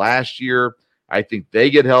 wins last year. I think they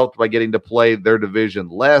get helped by getting to play their division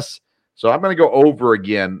less. So I'm going to go over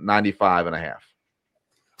again, 95.5.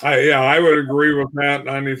 I would agree with that,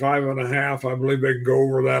 95.5. I believe they can go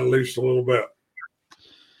over that at least a little bit.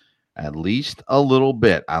 At least a little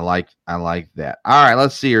bit. I like that. All right,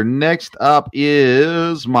 let's see here. Next up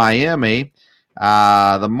is Miami.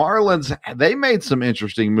 The Marlins, they made some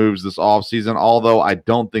interesting moves this offseason, although I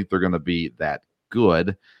don't think they're going to be that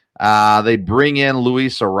good. They bring in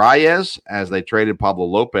Luis Arias as they traded Pablo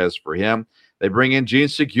Lopez for him. They bring in Gene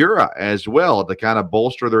Segura as well to kind of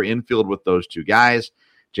bolster their infield with those 2 guys.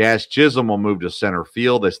 Jazz Chisholm will move to center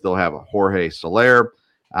field. They still have Jorge Soler,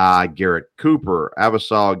 Garrett Cooper,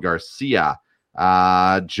 Avisal Garcia,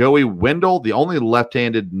 Joey Wendell, the only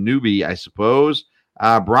left-handed newbie, I suppose.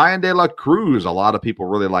 Brian De La Cruz, a lot of people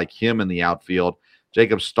really like him in the outfield.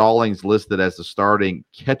 Jacob Stallings listed as the starting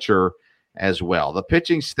catcher as well. The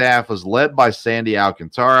pitching staff is led by Sandy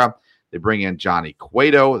Alcantara. They bring in Johnny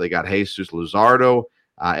Cueto. They got Jesus Luzardo,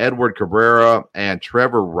 Edward Cabrera, and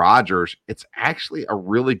Trevor Rogers. It's actually a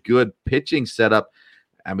really good pitching setup.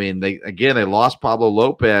 I mean, they lost Pablo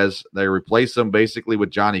Lopez. They replaced him basically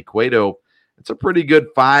with Johnny Cueto. It's a pretty good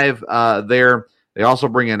 5 there. They also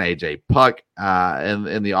bring in A.J. Puck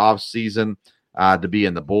in the offseason to be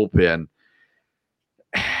in the bullpen.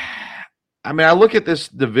 I mean, I look at this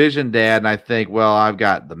division, Dad, and I think, well, I've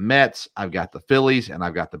got the Mets, I've got the Phillies, and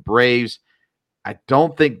I've got the Braves. I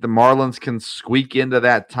don't think the Marlins can squeak into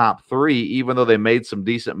that top 3, even though they made some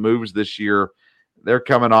decent moves this year. They're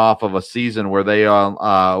coming off of a season where they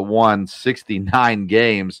won 69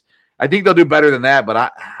 games. I think they'll do better than that,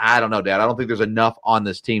 but I don't know, Dad. I don't think there's enough on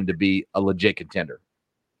this team to be a legit contender.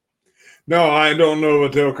 No, I don't know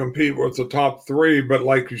that they'll compete with the top 3, but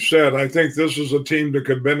like you said, I think this is a team that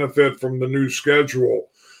could benefit from the new schedule,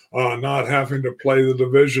 not having to play the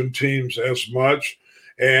division teams as much.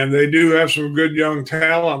 And they do have some good young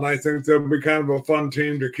talent. I think they'll be kind of a fun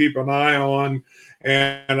team to keep an eye on.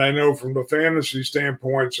 And I know from the fantasy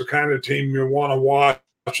standpoint, it's the kind of team you want to watch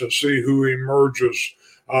and see who emerges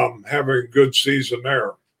having a good season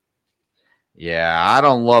there. Yeah, I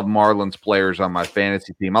don't love Marlins players on my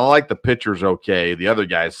fantasy team. I like the pitchers okay. The other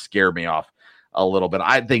guys scare me off a little bit.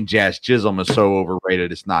 I think Jazz Chisholm is so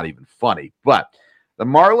overrated, it's not even funny. But the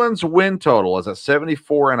Marlins win total is at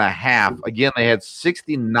 74.5. Again, they had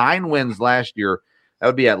 69 wins last year. That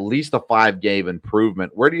would be at least a 5-game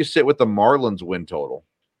improvement. Where do you sit with the Marlins win total?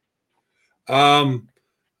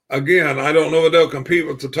 Again, I don't know if they'll compete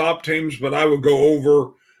with the top teams, but I would go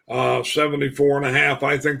over 74.5.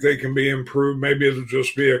 I think they can be improved. Maybe it'll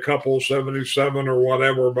just be a couple 77 or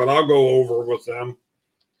whatever, but I'll go over with them.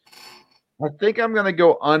 I think I'm going to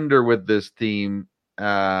go under with this team, but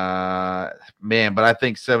I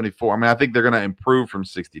think 74. I mean, I think they're going to improve from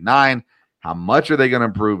 69. How much are they going to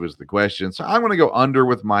improve is the question. So I'm going to go under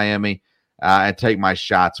with Miami and take my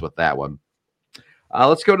shots with that one.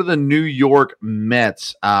 Let's go to the New York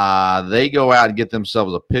Mets. They go out and get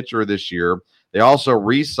themselves a pitcher this year. They also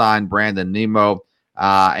re-signed Brandon Nimmo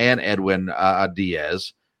and Edwin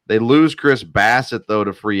Diaz. They lose Chris Bassett, though,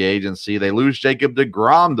 to free agency. They lose Jacob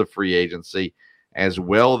deGrom to free agency as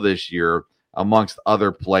well this year, amongst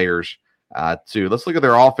other players, too. Let's look at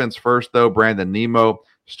their offense first, though. Brandon Nimmo,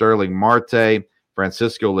 Sterling Marte,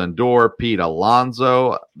 Francisco Lindor, Pete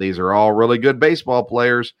Alonso. These are all really good baseball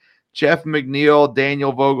players. Jeff McNeil,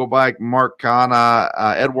 Daniel Vogelbach, Mark Canha,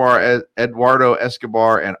 Eduardo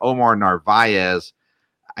Escobar, and Omar Narvaez.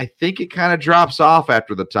 I think it kind of drops off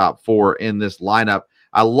after the top 4 in this lineup.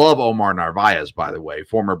 I love Omar Narvaez, by the way,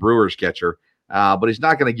 former Brewers catcher, but he's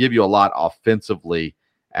not going to give you a lot offensively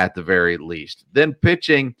at the very least. Then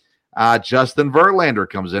pitching, Justin Verlander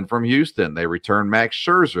comes in from Houston. They return Max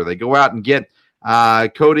Scherzer. They go out and get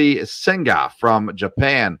Cody Senga from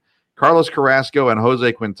Japan. Carlos Carrasco and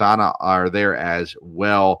Jose Quintana are there as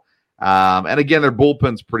well. And again, their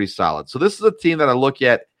bullpen's pretty solid. So this is a team that I look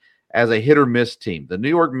at as a hit-or-miss team. The New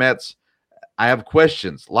York Mets, I have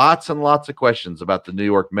questions, lots and lots of questions about the New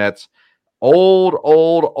York Mets.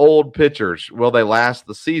 Old pitchers. Will they last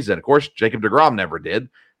the season? Of course, Jacob deGrom never did.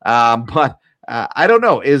 But I don't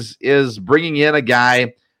know. Is bringing in a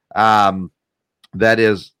guy that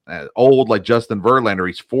is old like Justin Verlander,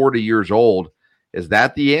 he's 40 years old, is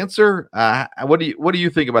that the answer? What do you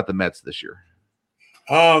think about the Mets this year?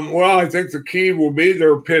 Well, I think the key will be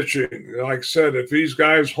their pitching. Like I said, if these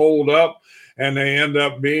guys hold up and they end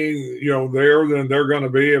up being, there, then they're going to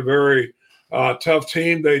be a very tough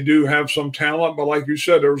team. They do have some talent, but like you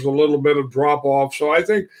said, there's a little bit of drop off. So I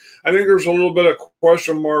think there's a little bit of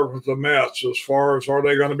question mark with the Mets as far as, are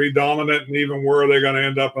they going to be dominant, and even where are they going to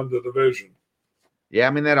end up in the division? Yeah,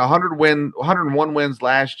 I mean, they had 101 wins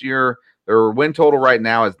last year. Their win total right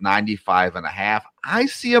now is 95.5. I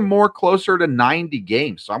see them more closer to 90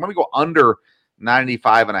 games. So I'm going to go under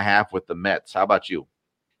 95.5 with the Mets. How about you?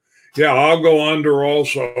 Yeah, I'll go under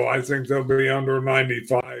also. I think they'll be under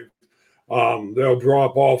 95. They'll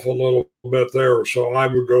drop off a little bit there. So I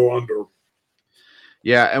would go under.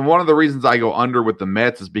 Yeah, and one of the reasons I go under with the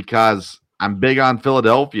Mets is because I'm big on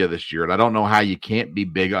Philadelphia this year. And I don't know how you can't be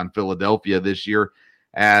big on Philadelphia this year,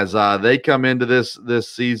 as they come into this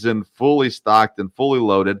season fully stocked and fully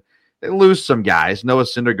loaded. They lose some guys. Noah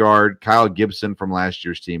Syndergaard, Kyle Gibson from last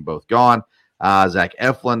year's team, both gone. Zach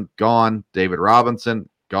Eflin, gone. David Robertson,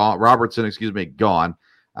 gone. Gone.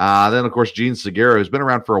 Then, of course, Gene Segura, who's been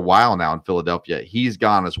around for a while now in Philadelphia, he's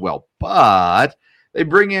gone as well. But they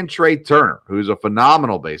bring in Trey Turner, who's a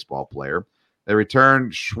phenomenal baseball player. They return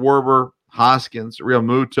Schwarber, Hoskins, Real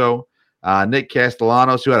Muto, Nick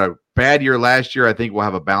Castellanos, who had a bad year last year. I think we'll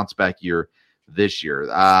have a bounce-back year this year.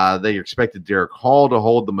 They expected Derek Hall to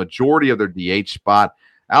hold the majority of their DH spot.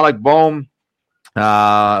 Alec Bohm,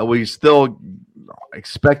 we still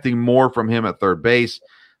expecting more from him at third base.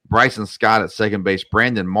 Bryson Scott at second base.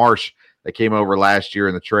 Brandon Marsh, that came over last year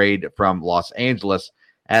in the trade from Los Angeles,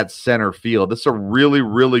 at center field. This is a really,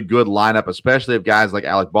 really good lineup, especially if guys like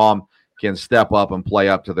Alec Bohm can step up and play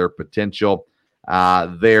up to their potential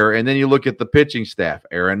there. And then you look at the pitching staff.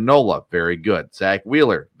 Aaron Nola, very good. Zach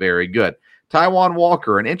Wheeler, very good. Taijuan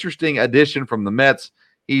Walker, an interesting addition from the Mets.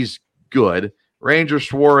 He's good. Ranger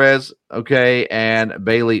Suarez, okay, and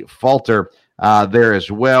Bailey Falter there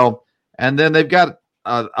as well. And then they've got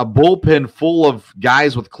a bullpen full of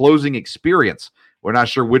guys with closing experience. We're not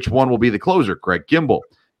sure which one will be the closer. Craig Kimbrell,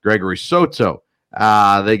 Gregory Soto.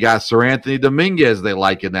 They got Sir Anthony Dominguez they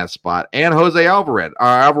like in that spot, and Jose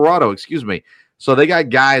Alvarado, excuse me. So they got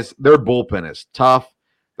guys, their bullpen is tough.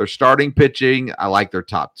 Their starting pitching, I like their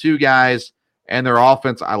top two guys, and their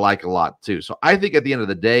offense I like a lot too. So I think at the end of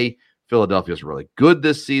the day, Philadelphia is really good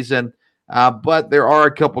this season, but there are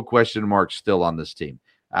a couple question marks still on this team.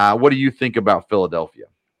 What do you think about Philadelphia?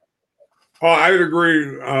 Well, I would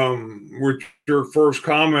agree with your first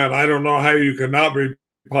comment. I don't know how you cannot be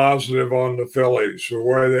positive on the Phillies, the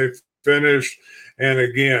way they've finished. And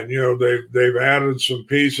again, they've added some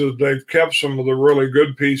pieces. They've kept some of the really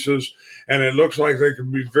good pieces, and it looks like they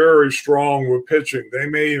can be very strong with pitching. They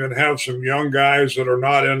may even have some young guys that are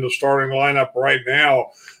not in the starting lineup right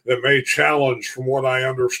now that may challenge, from what I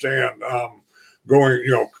understand,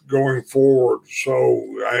 going forward. So,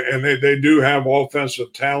 and they do have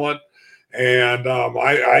offensive talent, and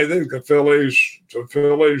I think the Phillies,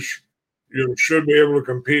 should be able to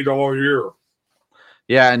compete all year.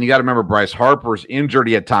 Yeah, and you got to remember Bryce Harper's injured.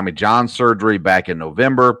 He had Tommy John surgery back in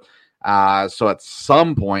November. So at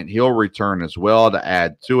some point, he'll return as well to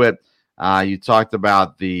add to it. You talked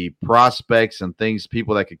about the prospects and things,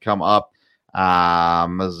 people that could come up.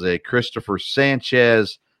 As a Christopher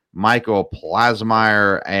Sanchez, Michael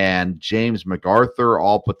Plasmeyer, and James MacArthur,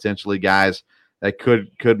 all potentially guys that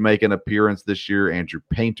could make an appearance this year. Andrew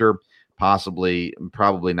Painter, possibly,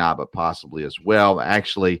 probably not, but possibly as well.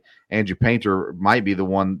 Actually, Andrew Painter might be the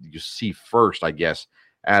one you see first, I guess,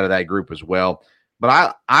 out of that group as well.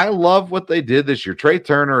 But I love what they did this year. Trey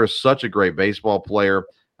Turner is such a great baseball player.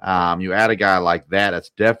 You add a guy like that,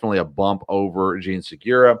 it's definitely a bump over Gene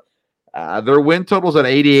Segura. Their win total's at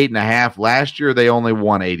 88.5. Last year, they only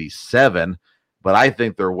won 87, but I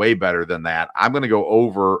think they're way better than that. I'm going to go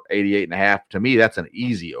over 88.5. To me, that's an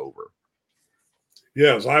easy over.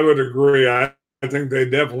 Yes, I would agree. I think they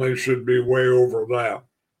definitely should be way over that.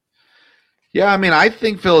 Yeah, I mean, I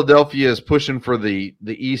think Philadelphia is pushing for the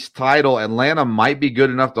East title. Atlanta might be good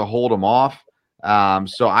enough to hold them off.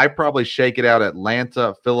 So I probably shake it out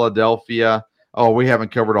Atlanta, Philadelphia. Oh, we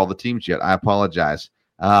haven't covered all the teams yet. I apologize.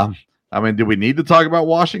 I mean, do we need to talk about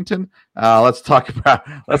Washington? Let's talk about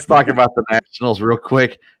the Nationals real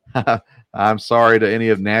quick. I'm sorry to any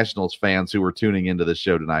of Nationals fans who were tuning into the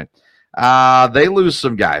show tonight. They lose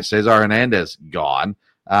some guys. Cesar Hernandez gone.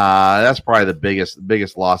 That's probably the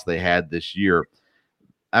biggest loss they had this year.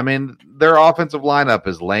 I mean, their offensive lineup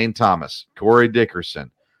is Lane Thomas, Corey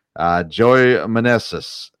Dickerson, Joey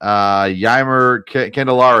Meneses, Yeimer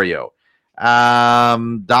Candelario,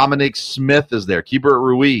 Dominic Smith is there, Keibert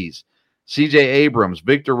Ruiz, CJ Abrams,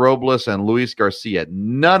 Victor Robles, and Luis Garcia.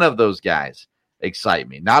 None of those guys excite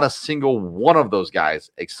me. Not a single one of those guys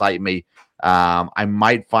excite me. I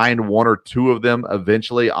might find one or two of them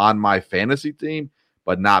eventually on my fantasy team,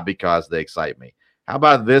 but not because they excite me. How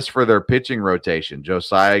about this for their pitching rotation?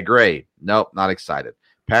 Josiah Gray. Nope, not excited.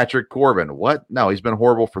 Patrick Corbin. What? No, he's been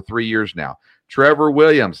horrible for 3 years now. Trevor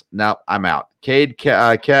Williams. Nope, I'm out. Cade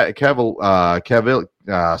Cavalli.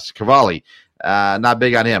 Not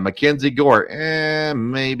big on him. Mackenzie Gore.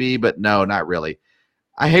 Maybe, but no, not really.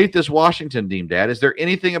 I hate this Washington team, Dad. Is there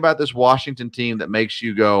anything about this Washington team that makes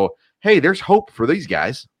you go, hey, there's hope for these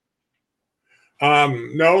guys?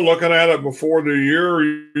 No, looking at it before the year,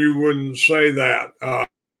 you wouldn't say that.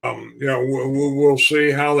 We'll see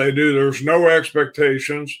how they do. There's no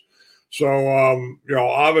expectations. So,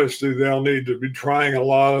 obviously they'll need to be trying a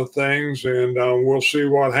lot of things, and we'll see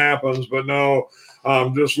what happens. But no,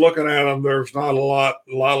 just looking at them, there's not a lot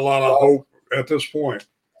of hope at this point.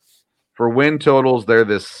 For win totals, they're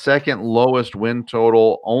the second lowest win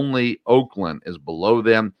total. Only Oakland is below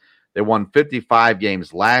them. They won 55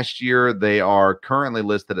 games last year. They are currently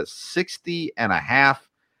listed at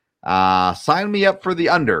 60.5. Sign me up for the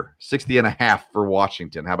under 60.5 for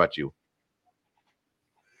Washington. How about you?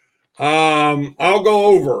 I'll go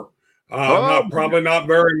over. Probably not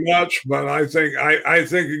very much, but I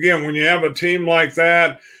think again, when you have a team like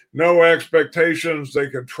that, no expectations, they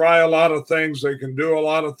can try a lot of things, they can do a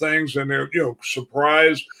lot of things, and they're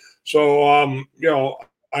surprised. So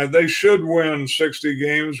they should win 60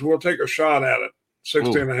 games. We'll take a shot at it.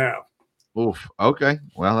 60.5. Oof. Okay.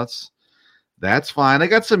 Well, that's fine. They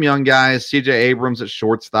got some young guys. CJ Abrams at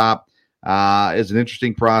shortstop is an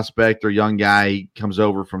interesting prospect or young guy. He comes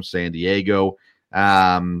over from San Diego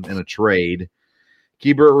in a trade.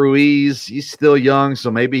 Keibert Ruiz, he's still young, so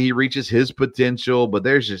maybe he reaches his potential, but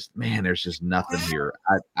there's just nothing here.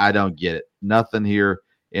 I don't get it. Nothing here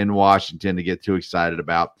in Washington to get too excited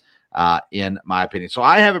about. In my opinion. So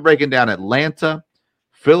I have it breaking down Atlanta,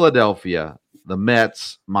 Philadelphia, the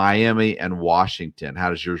Mets, Miami, and Washington. How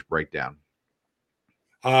does yours break down?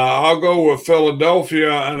 I'll go with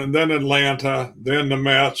Philadelphia and then Atlanta, then the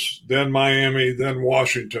Mets, then Miami, then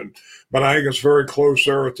Washington. But I think it's very close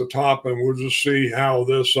there at the top, and we'll just see how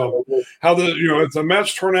this, if the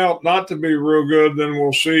Mets turn out not to be real good, then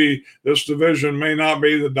we'll see. This division may not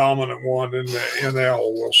be the dominant one in the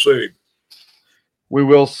NL. We'll see. We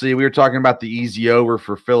will see. We were talking about the easy over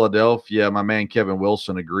for Philadelphia. My man Kevin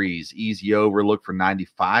Wilson agrees. Easy over. Look for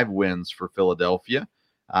 95 wins for Philadelphia,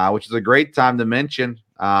 which is a great time to mention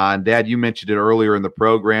And Dad, you mentioned it earlier in the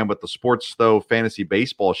program, but the Sports Stove Fantasy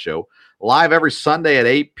Baseball Show, live every Sunday at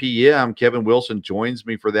 8 p.m. Kevin Wilson joins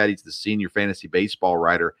me for that. He's the senior fantasy baseball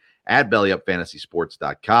writer at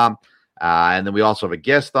bellyupfantasysports.com. And then we also have a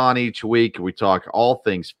guest on each week. We talk all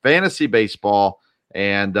things fantasy baseball.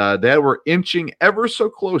 And Dad, we're inching ever so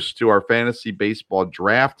close to our fantasy baseball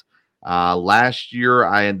draft. Last year,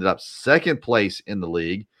 I ended up second place in the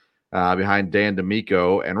league behind Dan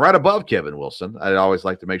D'Amico and right above Kevin Wilson. I'd always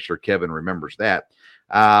like to make sure Kevin remembers that.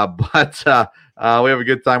 But we have a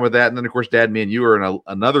good time with that. And then, of course, Dad, me and you are in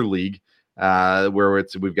another league where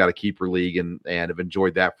we've got a keeper league and have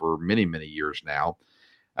enjoyed that for many, many years now.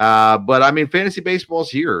 But I mean, fantasy baseball's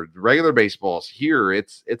here. Regular baseball's here.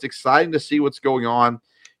 It's exciting to see what's going on.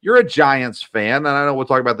 You're a Giants fan, and I know we'll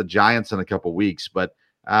talk about the Giants in a couple weeks, but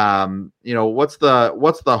what's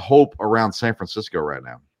the hope around San Francisco right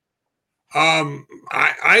now?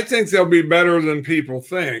 I think they'll be better than people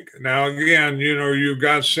think. Now, again, you've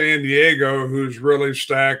got San Diego, who's really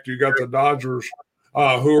stacked. You got the Dodgers, who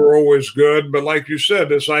are always good. But like you said,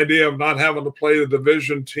 this idea of not having to play the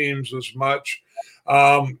division teams as much,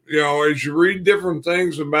 as you read different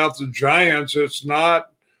things about the Giants, it's not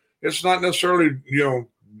necessarily,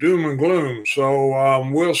 doom and gloom. So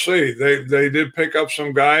we'll see. They did pick up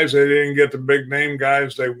some guys. They didn't get the big name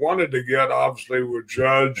guys they wanted to get, obviously, with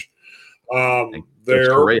Judge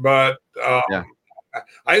there. But yeah.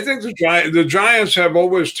 I think the Giants have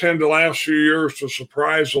always tended the last few years to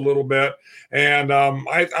surprise a little bit. And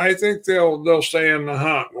I think they'll stay in the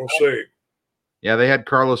hunt. We'll see. Yeah, they had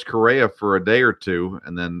Carlos Correa for a day or two,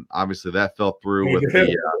 and then obviously that fell through with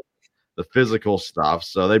the physical stuff.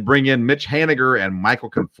 So they bring in Mitch Haniger and Michael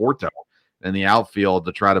Conforto in the outfield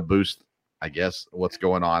to try to boost, I guess, what's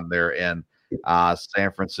going on there in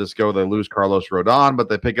San Francisco. They lose Carlos Rodon, but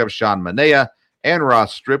they pick up Sean Manaea and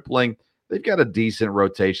Ross Stripling. They've got a decent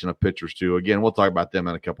rotation of pitchers, too. Again, we'll talk about them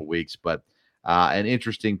in a couple weeks, but an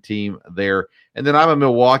interesting team there. And then I'm a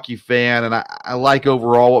Milwaukee fan, and I like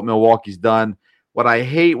overall what Milwaukee's done. What I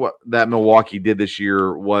hate that Milwaukee did this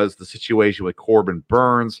year was the situation with Corbin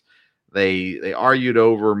Burns. They argued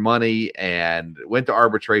over money and went to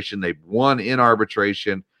arbitration. They won in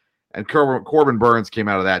arbitration, and Corbin Burns came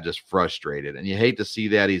out of that just frustrated. And you hate to see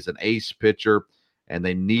that. He's an ace pitcher, and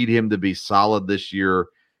they need him to be solid this year.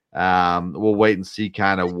 We'll wait and see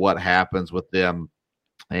kind of what happens with them.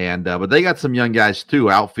 And but they got some young guys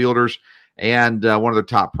too, outfielders, and one of their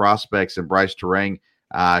top prospects in Bryce Terang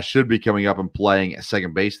should be coming up and playing at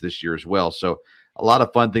second base this year as well. So a lot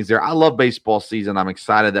of fun things there. I love baseball season. I'm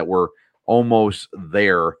excited that we're almost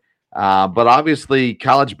there. But obviously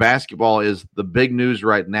college basketball is the big news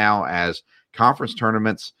right now as conference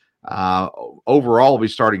tournaments overall will be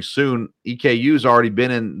starting soon. EKU's already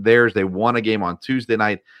been in theirs. They won a game on Tuesday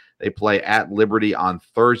night. They play at Liberty on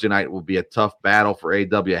Thursday night. It will be a tough battle for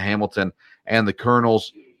A.W. Hamilton and the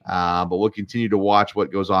Colonels. But we'll continue to watch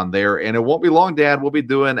what goes on there. And it won't be long, Dad. We'll be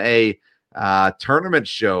doing a tournament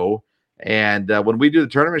show. And when we do the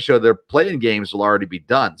tournament show, their playing games will already be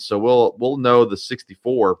done. So we'll know the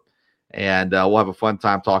 64, and we'll have a fun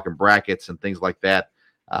time talking brackets and things like that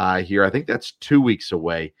here. I think that's 2 weeks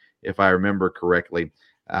away, if I remember correctly.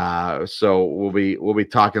 So we'll be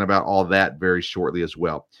talking about all that very shortly as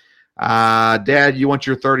well. Dad, you want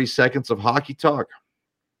your 30 seconds of hockey talk?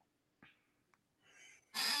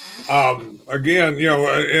 Again,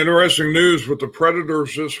 interesting news with the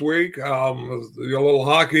Predators this week. The little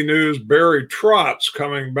hockey news, Barry Trotz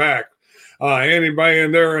coming back. Anybody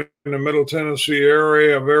in there in the Middle Tennessee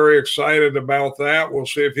area, very excited about that. We'll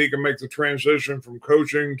see if he can make the transition from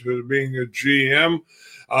coaching to being a GM.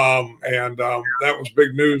 That was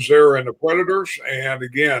big news there in the Predators. And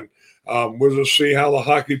again, we'll just see how the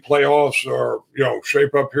hockey playoffs are,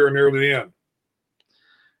 shape up here near the end.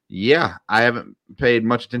 Yeah, I haven't paid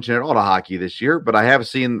much attention at all to hockey this year, but I have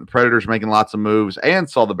seen the Predators making lots of moves and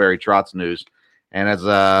saw the Barry Trotz news. And as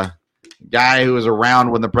a guy who was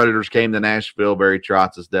around when the Predators came to Nashville, Barry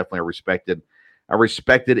Trotz is definitely a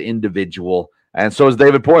respected individual. And so is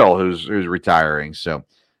David Poyle, who's retiring. So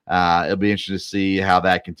it'll be interesting to see how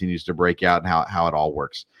that continues to break out and how it all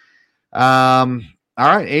works. All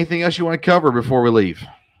right, anything else you want to cover before we leave?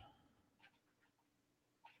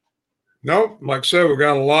 Nope. Like I said, we've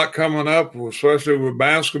got a lot coming up, especially with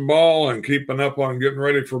basketball and keeping up on getting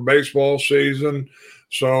ready for baseball season.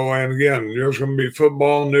 So, and again, there's going to be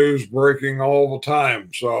football news breaking all the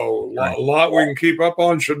time. So a lot we can keep up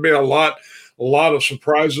on. Should be a lot of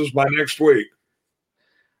surprises by next week.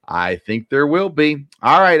 I think there will be.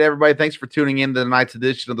 All right, everybody. Thanks for tuning in to tonight's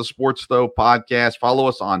edition of the Sports Stove podcast. Follow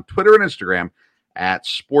us on Twitter and Instagram at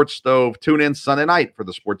Sports Stove. Tune in Sunday night for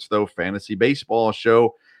the Sports Stove Fantasy Baseball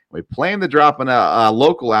Show. We plan to drop in a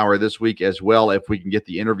local hour this week as well if we can get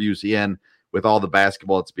the interviews in with all the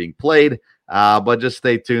basketball that's being played. But just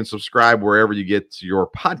stay tuned. Subscribe wherever you get your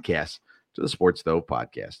podcasts to the Sports Stove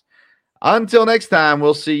Podcast. Until next time,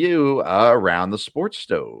 we'll see you around the Sports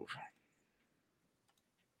Stove.